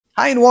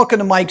Hi and welcome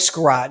to Mike's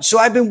Garage. So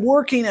I've been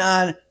working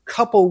on a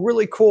couple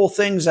really cool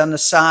things on the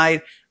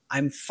side.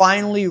 I'm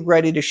finally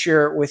ready to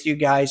share it with you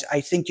guys.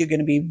 I think you're going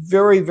to be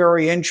very,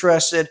 very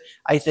interested.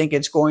 I think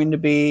it's going to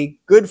be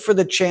good for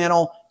the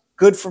channel,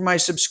 good for my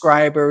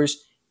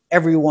subscribers.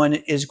 Everyone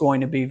is going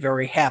to be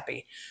very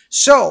happy.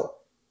 So,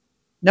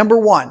 number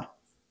one,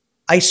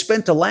 I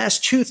spent the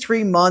last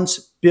 2-3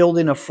 months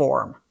building a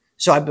forum.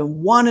 So I've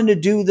been wanting to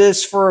do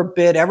this for a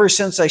bit ever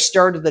since I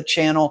started the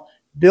channel.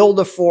 Build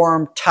a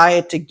forum, tie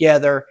it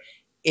together,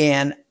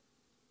 and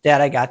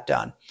that I got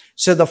done.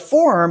 So the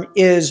forum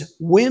is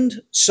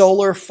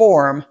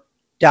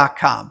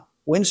windsolarforum.com,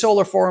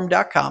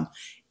 windsolarforum.com,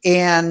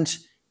 and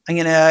I'm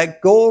going to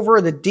go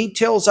over the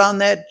details on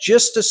that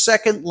just a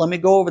second. Let me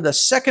go over the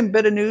second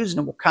bit of news,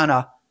 and we'll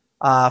kind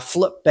of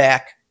flip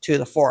back to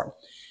the forum.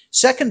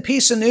 Second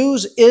piece of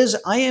news is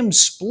I am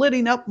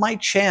splitting up my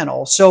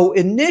channel. So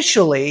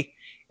initially,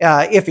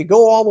 if you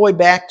go all the way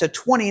back to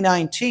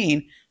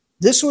 2019,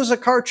 this was a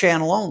car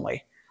channel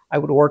only. I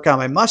would work on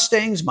my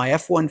Mustangs, my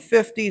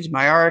F-150s,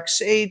 my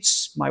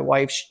RX-8s, my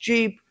wife's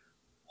Jeep,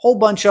 whole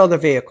bunch of other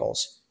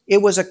vehicles.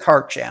 It was a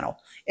car channel.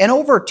 And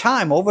over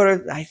time,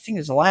 I think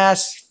it's the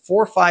last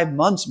 4 or 5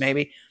 months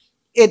maybe,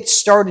 it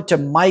started to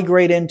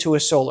migrate into a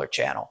solar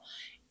channel.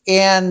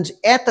 And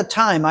at the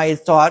time, I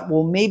had thought,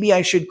 well, maybe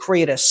I should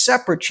create a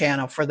separate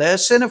channel for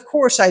this. And of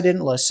course, I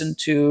didn't listen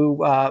to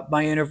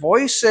my inner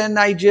voice, and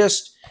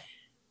let's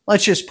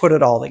just put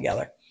it all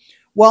together.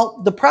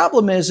 Well, the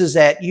problem is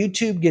that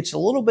YouTube gets a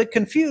little bit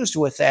confused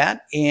with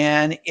that,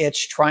 and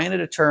it's trying to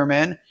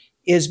determine,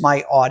 is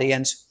my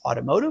audience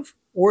automotive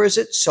or is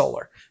it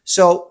solar?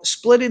 So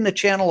splitting the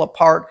channel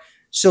apart.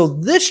 So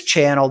this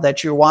channel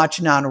that you're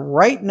watching on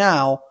right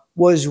now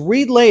was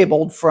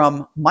relabeled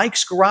from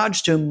Mike's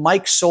Garage to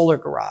Mike's Solar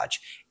Garage.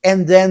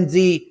 And then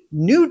the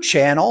new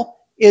channel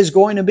is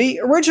going to be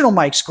Original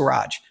Mike's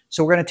Garage.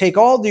 So we're going to take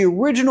all the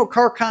original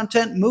car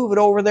content, move it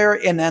over there,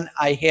 and then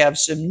I have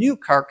some new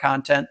car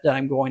content that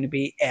I'm going to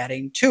be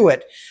adding to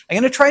it. I'm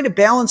going to try to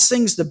balance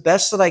things the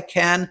best that I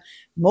can.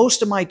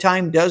 Most of my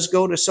time does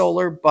go to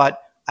solar, but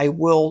I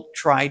will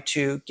try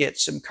to get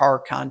some car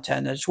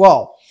content as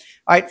well.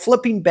 All right,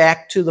 flipping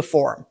back to the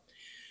forum.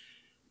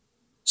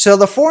 So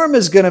the forum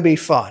is going to be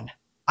fun.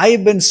 I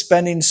have been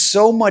spending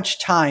so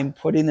much time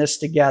putting this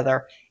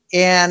together,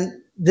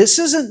 and this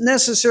isn't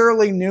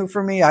necessarily new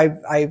for me.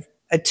 I've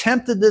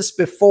attempted this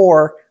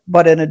before,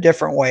 but in a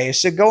different way.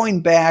 So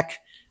going back,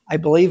 I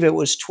believe it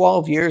was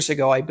 12 years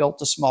ago, I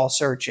built a small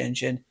search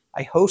engine.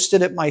 I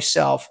hosted it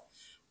myself.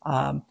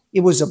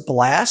 It was a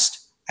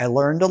blast. I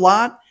learned a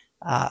lot.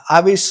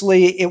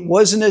 Obviously, it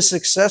wasn't as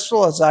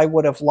successful as I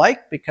would have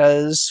liked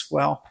because,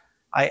 well,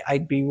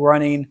 I'd be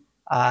running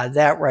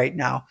that right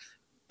now.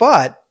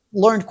 But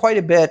learned quite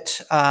a bit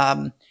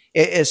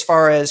as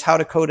far as how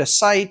to code a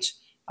site,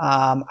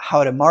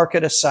 how to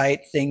market a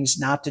site, things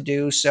not to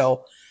do.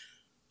 So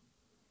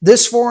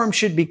this forum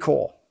should be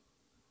cool.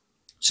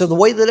 So the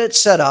way that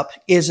it's set up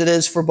is it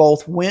is for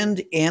both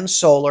wind and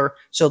solar.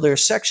 So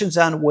there's sections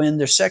on wind,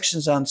 there's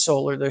sections on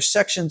solar, there's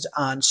sections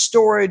on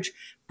storage,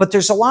 but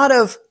there's a lot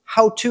of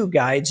how-to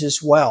guides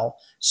as well.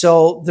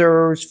 So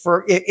there's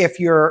for if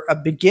you're a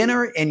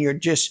beginner and you're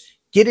just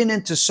getting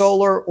into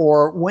solar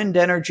or wind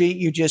energy,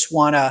 you just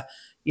want to,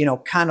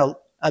 kind of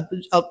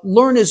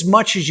learn as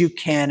much as you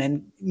can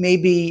and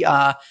maybe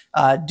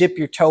dip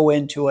your toe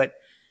into it.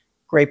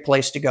 Great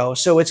place to go.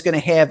 So it's going to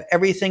have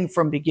everything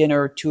from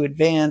beginner to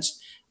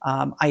advanced.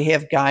 I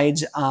have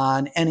guides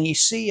on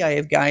NEC. I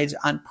have guides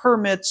on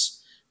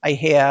permits. I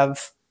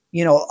have,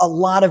 a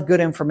lot of good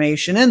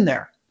information in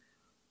there.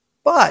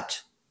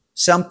 But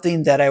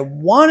something that I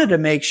wanted to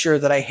make sure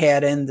that I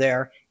had in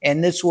there,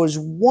 and this was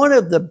one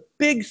of the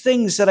big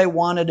things that I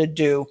wanted to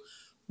do,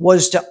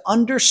 was to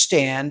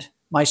understand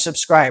my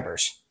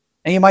subscribers.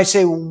 And you might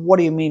say, well, what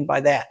do you mean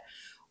by that?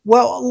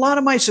 Well, a lot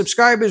of my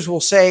subscribers will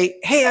say,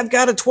 hey, I've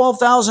got a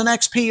 12,000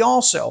 XP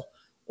also.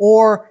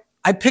 Or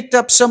I picked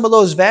up some of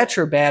those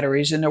Vatra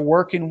batteries and they're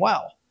working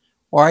well.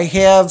 Or I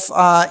have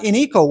an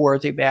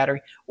eco-worthy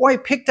battery. Or I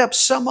picked up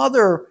some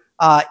other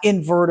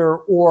inverter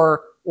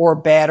or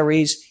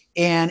batteries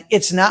and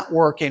it's not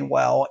working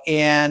well.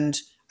 And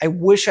I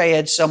wish I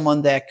had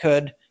someone that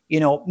could,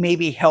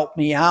 maybe help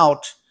me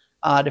out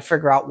to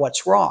figure out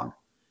what's wrong.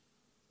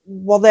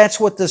 Well,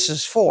 that's what this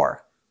is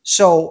for.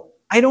 So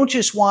I don't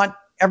just want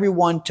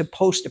everyone to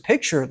post a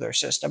picture of their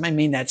system. I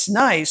mean, that's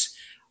nice,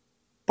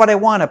 but I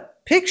want a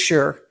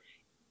picture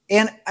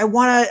and I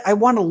want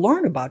to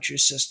learn about your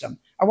system.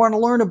 I want to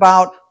learn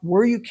about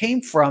where you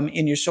came from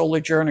in your solar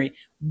journey.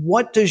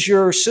 What does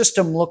your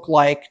system look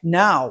like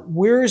now?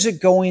 Where is it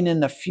going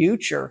in the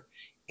future?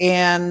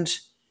 And,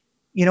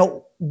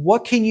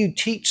 what can you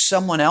teach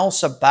someone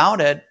else about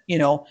it?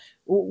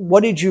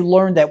 What did you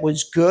learn that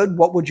was good?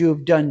 What would you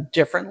have done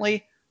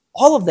differently?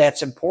 All of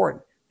that's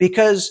important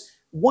because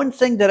one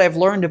thing that I've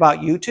learned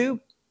about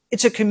YouTube,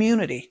 it's a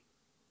community.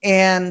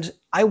 And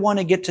I want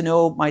to get to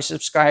know my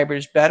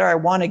subscribers better. I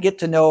want to get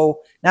to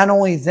know not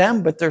only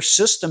them, but their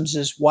systems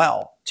as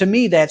well. To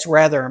me, that's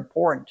rather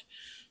important.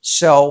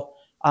 So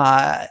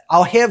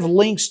I'll have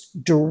links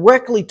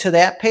directly to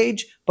that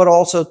page, but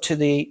also to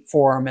the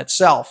forum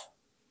itself.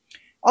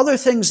 Other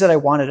things that I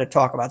wanted to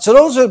talk about. So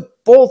those are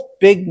both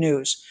big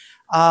news,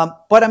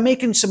 but I'm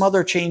making some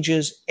other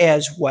changes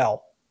as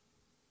well.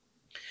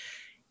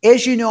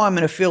 As you know, I'm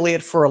an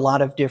affiliate for a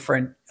lot of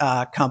different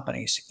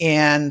companies,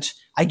 and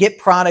I get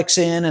products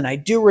in and I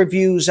do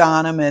reviews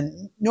on them,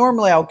 and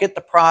normally I'll get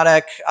the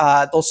product,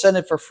 they'll send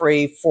it for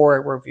free for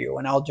a review,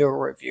 and I'll do a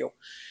review.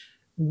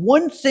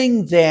 One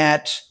thing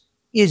that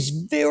is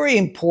very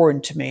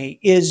important to me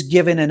is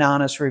giving an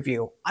honest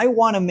review. I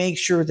want to make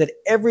sure that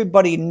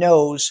everybody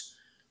knows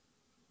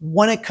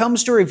when it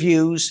comes to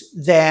reviews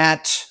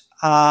that,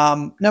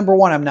 number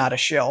one, I'm not a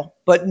shill,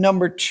 but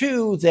number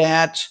two,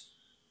 that,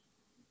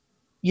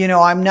 you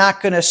know, I'm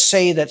not going to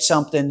say that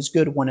something's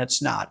good when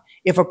it's not.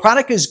 If a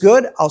product is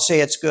good, I'll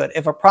say it's good.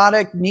 If a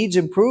product needs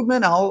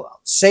improvement,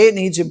 I'll say it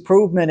needs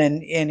improvement,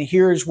 and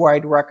here's where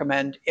I'd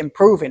recommend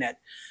improving it.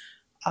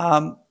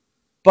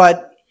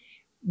 But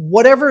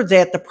whatever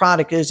that the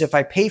product is, if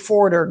I pay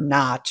for it or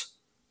not,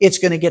 it's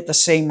going to get the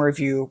same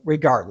review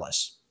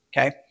regardless,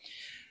 okay?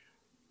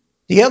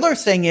 The other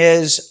thing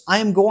is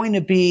I'm going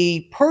to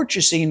be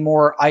purchasing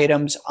more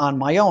items on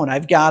my own.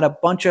 I've got a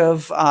bunch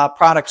of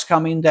products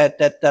coming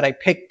that I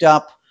picked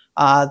up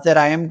that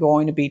I am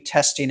going to be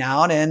testing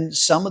out. And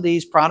some of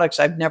these products,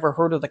 I've never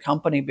heard of the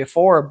company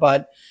before,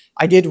 but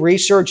I did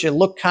research. It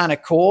looked kind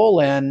of cool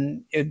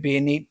and it'd be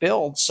a neat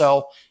build.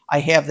 So I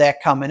have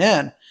that coming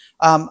in.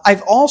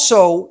 I've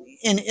also,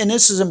 and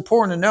this is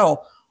important to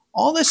know,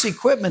 all this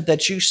equipment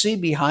that you see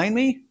behind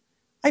me,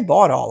 I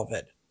bought all of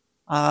it.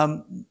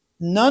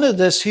 None of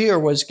this here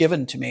was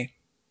given to me.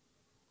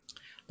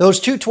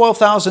 Those two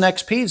 12,000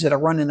 XPs that are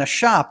running in the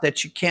shop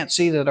that you can't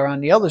see that are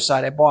on the other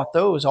side, I bought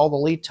those, all the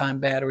lead time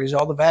batteries,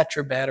 all the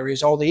Vatra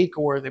batteries, all the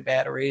eco-worthy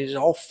batteries,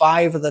 all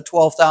 5 of the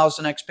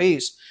 12,000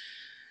 XPs.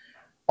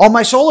 All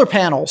my solar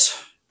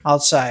panels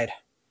outside.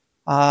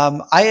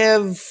 I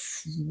have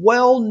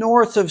well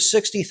north of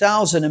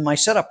 60,000 in my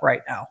setup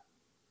right now.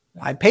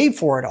 I paid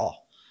for it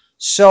all.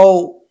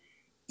 So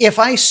if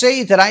I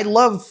say that I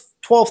love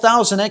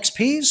 12,000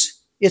 XPs,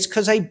 it's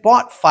because I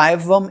bought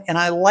 5 of them and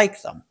I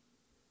like them.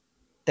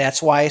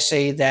 That's why I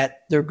say that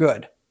they're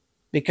good,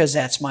 because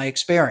that's my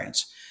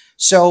experience.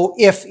 So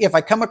if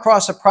I come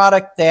across a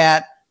product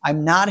that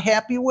I'm not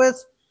happy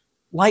with,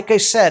 like I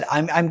said,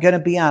 I'm going to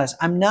be honest.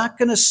 I'm not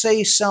going to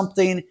say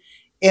something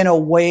in a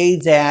way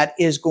that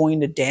is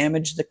going to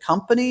damage the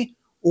company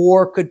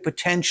or could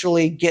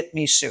potentially get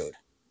me sued.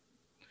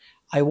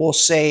 I will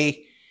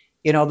say,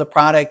 you know, the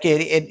product,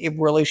 it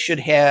really should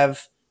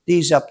have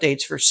these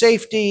updates for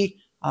safety.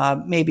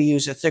 Maybe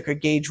use a thicker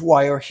gauge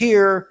wire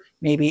here,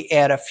 maybe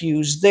add a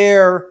fuse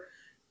there.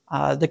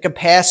 The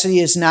capacity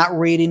is not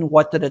reading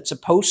what that it's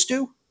supposed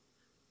to.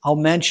 I'll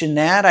mention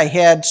that. I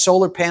had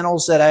solar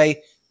panels that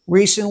I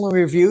recently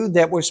reviewed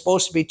that were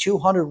supposed to be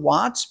 200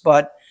 watts,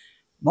 but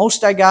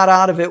most I got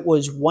out of it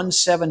was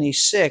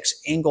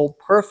 176 angled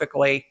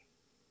perfectly.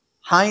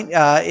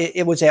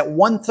 It was at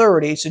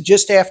 1:30, so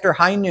just after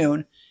high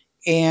noon,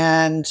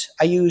 and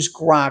I used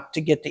Grok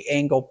to get the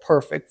angle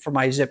perfect for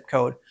my zip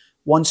code.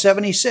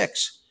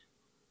 176.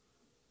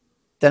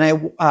 Then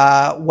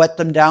I wet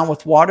them down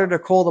with water to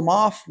cool them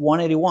off.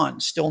 181,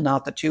 still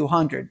not the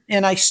 200.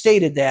 And I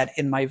stated that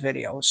in my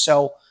video.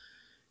 So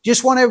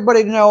just want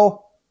everybody to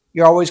know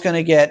you're always going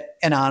to get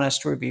an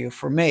honest review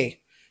from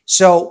me.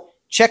 So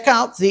check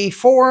out the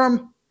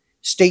forum.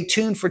 Stay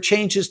tuned for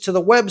changes to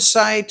the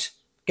website.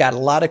 Got a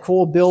lot of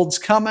cool builds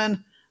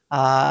coming.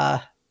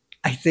 I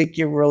think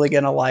you're really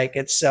going to like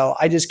it. So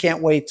I just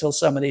can't wait till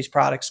some of these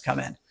products come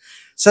in.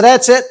 So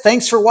that's it.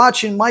 Thanks for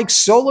watching Mike's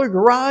Solar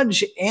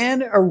Garage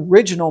and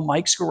Original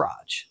Mike's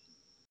Garage.